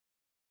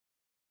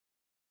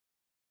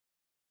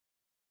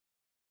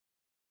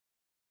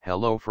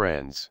Hello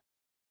friends.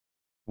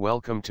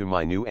 Welcome to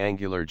my new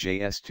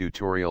AngularJS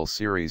tutorial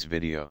series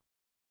video.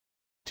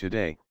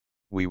 Today,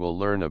 we will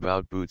learn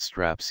about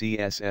Bootstrap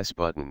CSS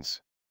buttons.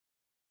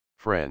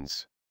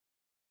 Friends,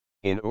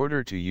 in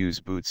order to use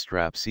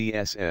Bootstrap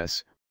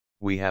CSS,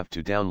 we have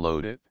to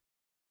download it.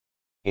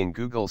 In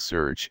Google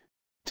search,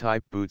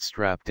 type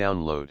Bootstrap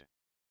download.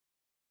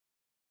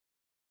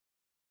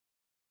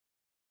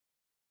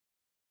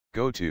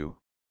 Go to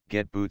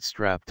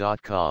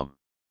getbootstrap.com.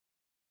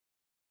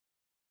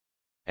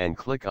 and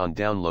click on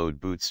Download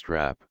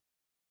Bootstrap.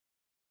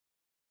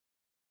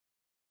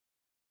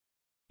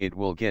 It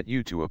will get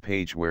you to a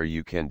page where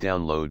you can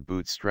download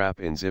Bootstrap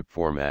in zip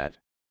format.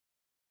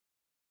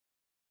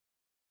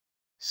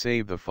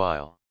 Save the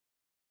file.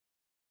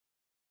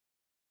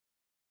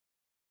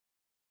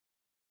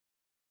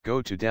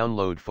 Go to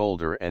Download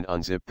folder and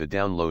unzip the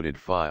downloaded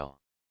file.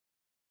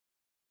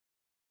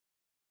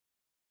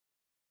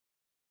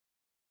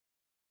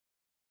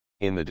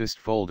 In the dist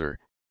folder,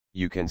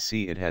 you can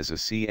see it has a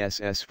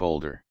CSS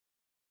folder.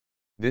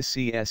 This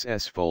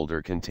CSS folder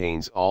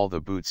contains all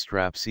the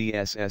Bootstrap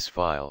CSS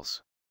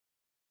files.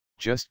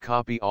 Just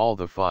copy all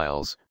the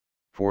files.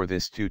 For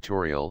this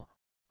tutorial,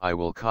 I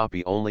will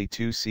copy only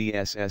 2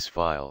 CSS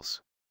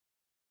files.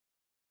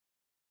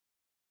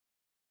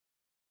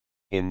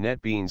 In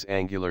NetBeans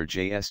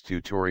AngularJS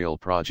tutorial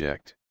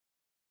project,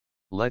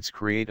 let's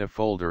create a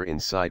folder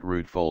inside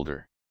root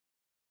folder.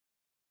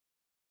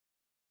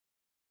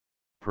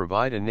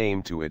 Provide a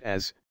name to it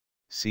as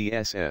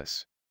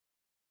CSS.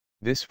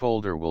 This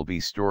folder will be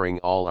storing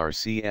all our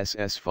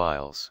CSS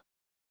files.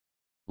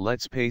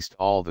 Let's paste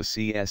all the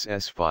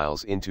CSS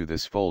files into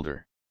this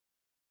folder.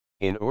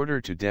 In order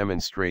to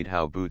demonstrate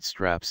how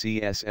Bootstrap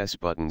CSS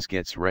buttons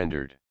gets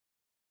rendered,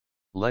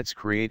 let's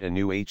create a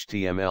new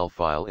HTML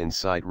file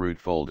inside root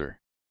folder.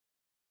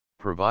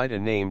 Provide a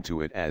name to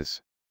it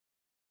as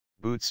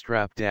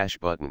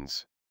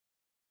Bootstrap-buttons.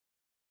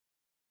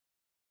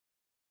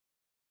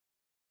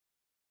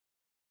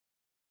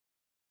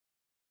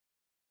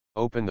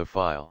 Open the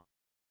file.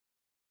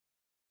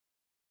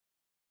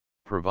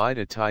 Provide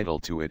a title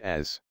to it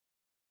as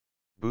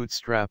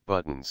Bootstrap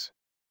buttons.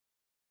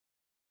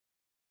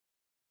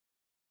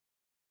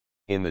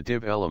 In the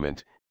div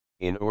element,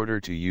 in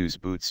order to use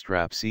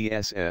Bootstrap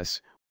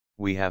CSS,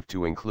 we have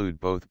to include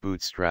both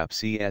Bootstrap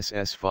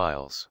CSS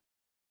files.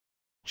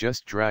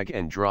 Just drag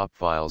and drop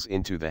files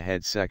into the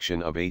head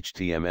section of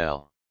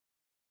HTML.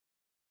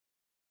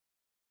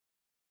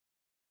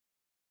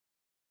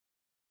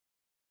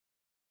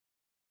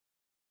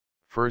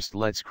 First,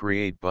 let's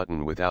create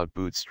button without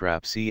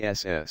Bootstrap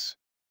CSS.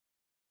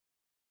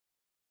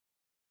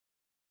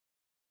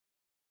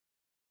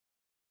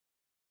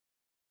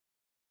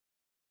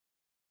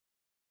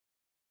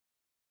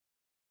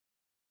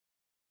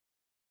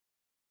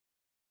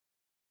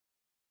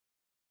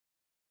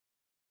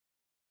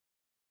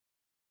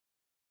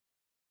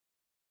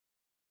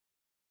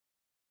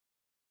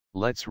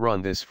 Let's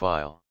run this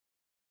file.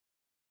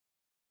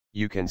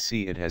 You can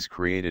see it has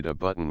created a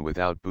button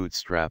without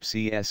Bootstrap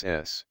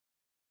CSS.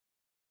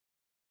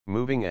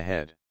 Moving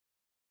ahead.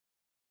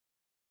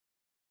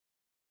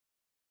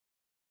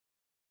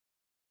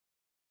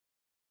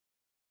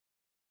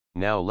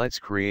 Now let's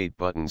create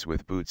buttons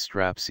with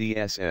Bootstrap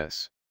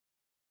CSS.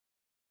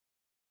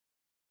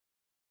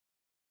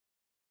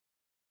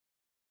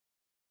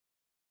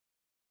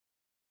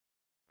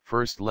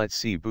 First, let's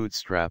see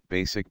Bootstrap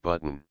Basic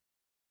button.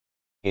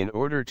 In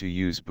order to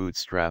use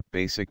Bootstrap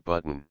Basic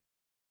button,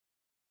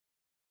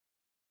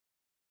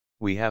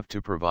 we have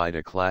to provide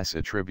a class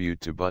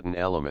attribute to button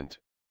element.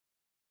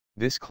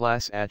 This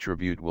class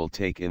attribute will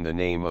take in the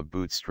name of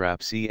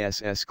Bootstrap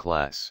CSS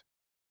class.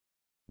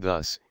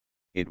 Thus,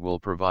 it will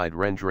provide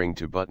rendering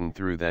to button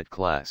through that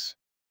class.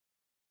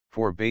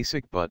 For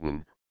basic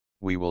button,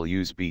 we will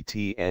use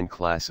btn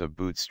class of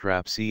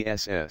Bootstrap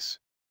CSS.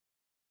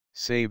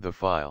 Save the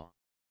file.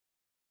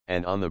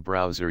 And on the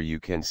browser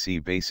you can see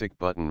basic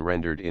button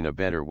rendered in a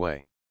better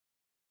way.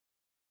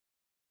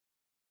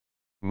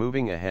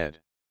 Moving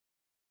ahead.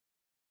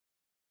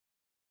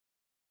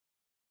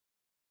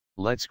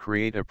 Let's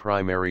create a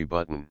primary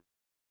button.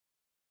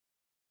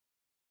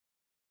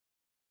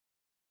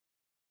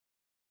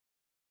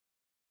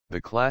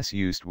 The class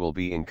used will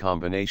be in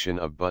combination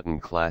of button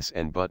class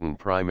and button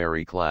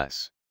primary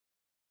class.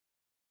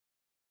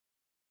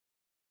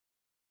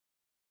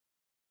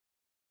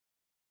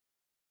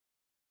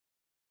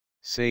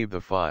 Save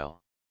the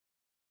file.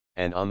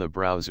 And on the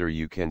browser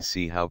you can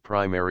see how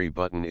primary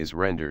button is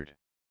rendered.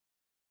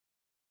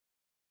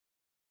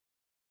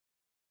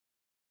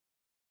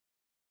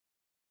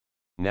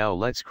 Now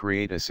let's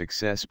create a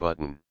success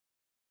button.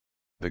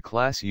 The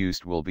class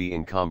used will be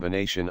in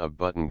combination of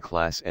button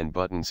class and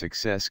button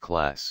success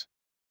class.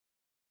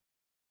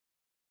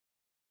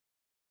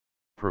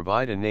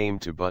 Provide a name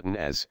to button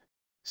as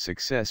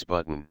success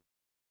button.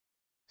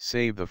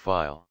 Save the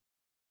file.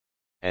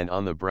 And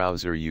on the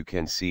browser you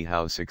can see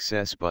how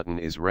success button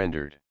is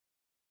rendered.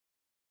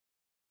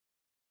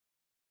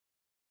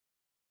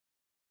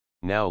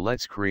 Now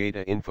let's create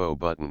a info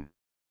button.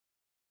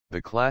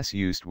 The class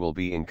used will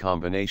be in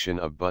combination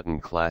of button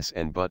class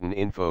and button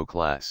info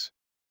class.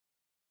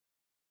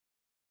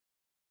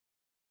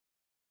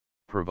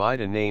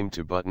 Provide a name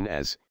to button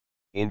as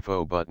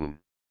info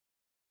button.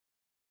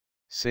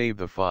 Save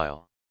the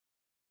file.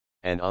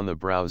 And on the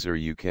browser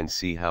you can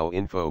see how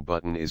info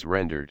button is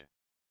rendered.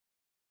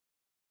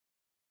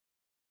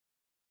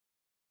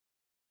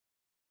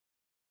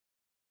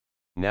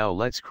 Now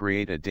let's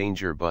create a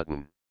danger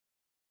button.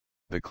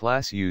 The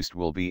class used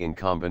will be in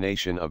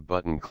combination of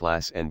button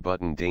class and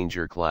button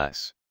danger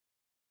class.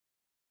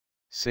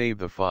 Save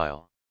the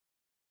file.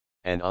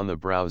 And on the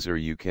browser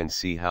you can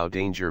see how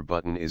danger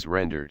button is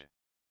rendered.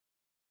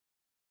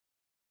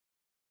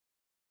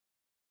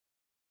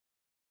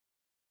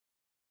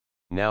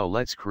 Now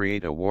let's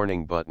create a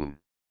warning button.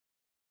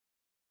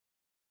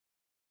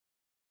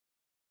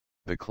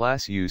 The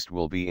class used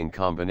will be in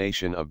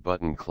combination of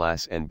button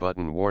class and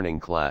button warning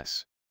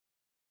class.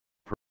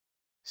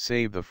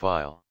 Save the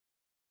file.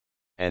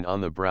 And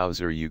on the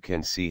browser you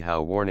can see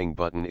how warning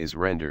button is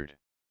rendered.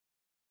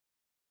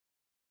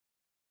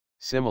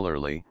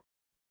 Similarly,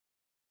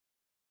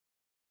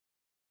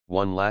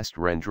 one last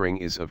rendering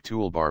is of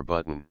toolbar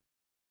button.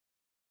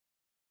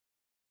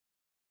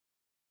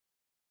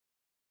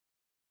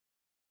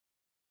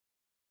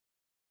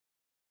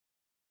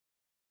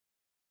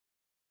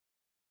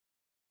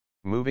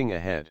 Moving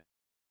ahead.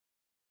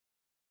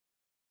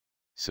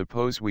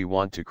 Suppose we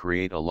want to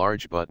create a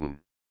large button.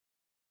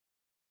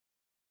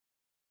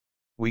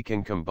 We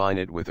can combine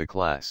it with a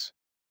class.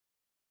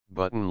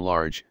 Button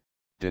large,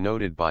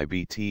 denoted by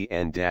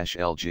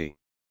btn-lg.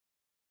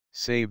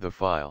 Save the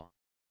file.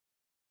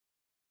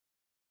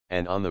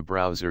 And on the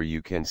browser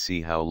you can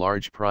see how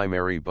large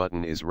primary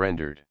button is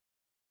rendered.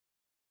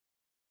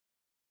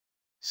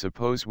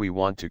 Suppose we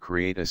want to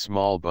create a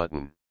small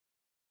button.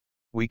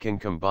 We can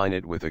combine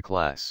it with a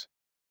class.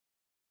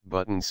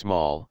 Button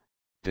small,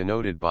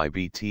 denoted by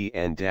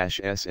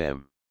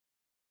btn-sm.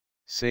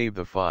 Save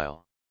the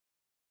file.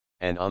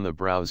 And on the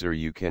browser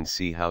you can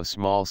see how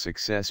small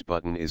success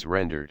button is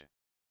rendered.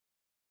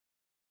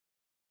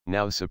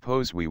 Now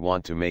suppose we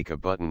want to make a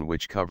button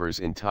which covers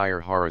entire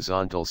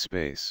horizontal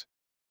space.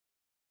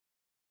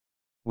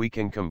 We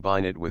can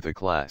combine it with a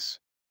class.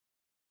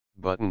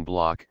 Button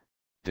block,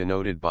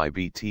 denoted by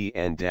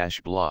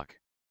btn-block.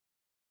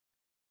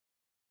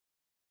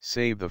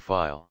 Save the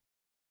file.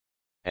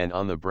 And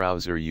on the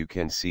browser you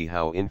can see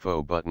how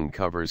info button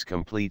covers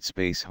complete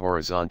space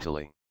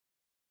horizontally.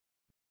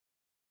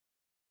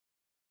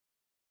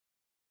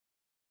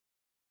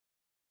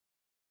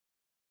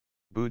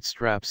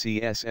 Bootstrap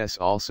CSS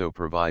also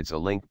provides a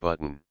link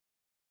button.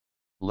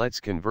 Let's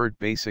convert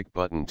basic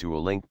button to a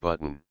link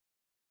button.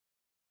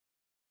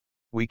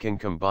 We can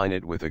combine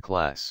it with a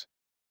class.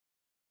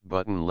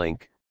 Button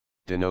link,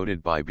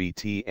 denoted by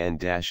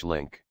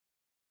btn-link.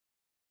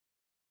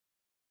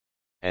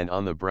 And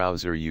on the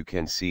browser you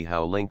can see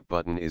how link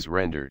button is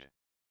rendered.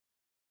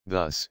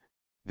 Thus,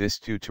 this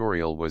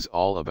tutorial was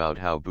all about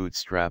how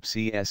Bootstrap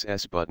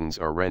CSS buttons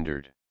are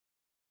rendered.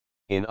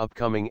 In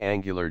upcoming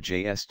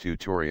AngularJS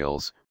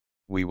tutorials,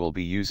 we will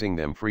be using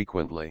them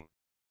frequently.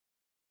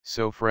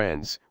 So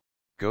friends,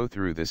 go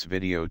through this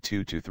video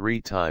 2 to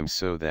 3 times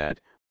so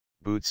that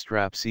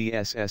Bootstrap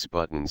CSS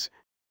buttons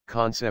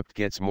concept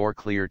gets more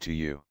clear to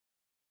you.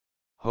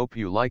 Hope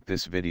you like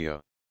this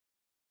video.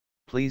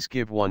 Please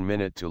give 1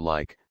 minute to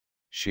like,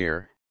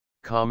 share,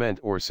 comment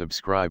or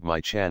subscribe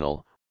my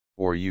channel,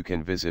 or you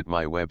can visit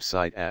my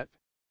website at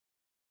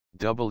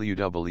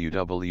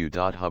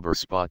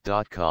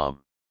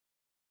www.hubberspot.com.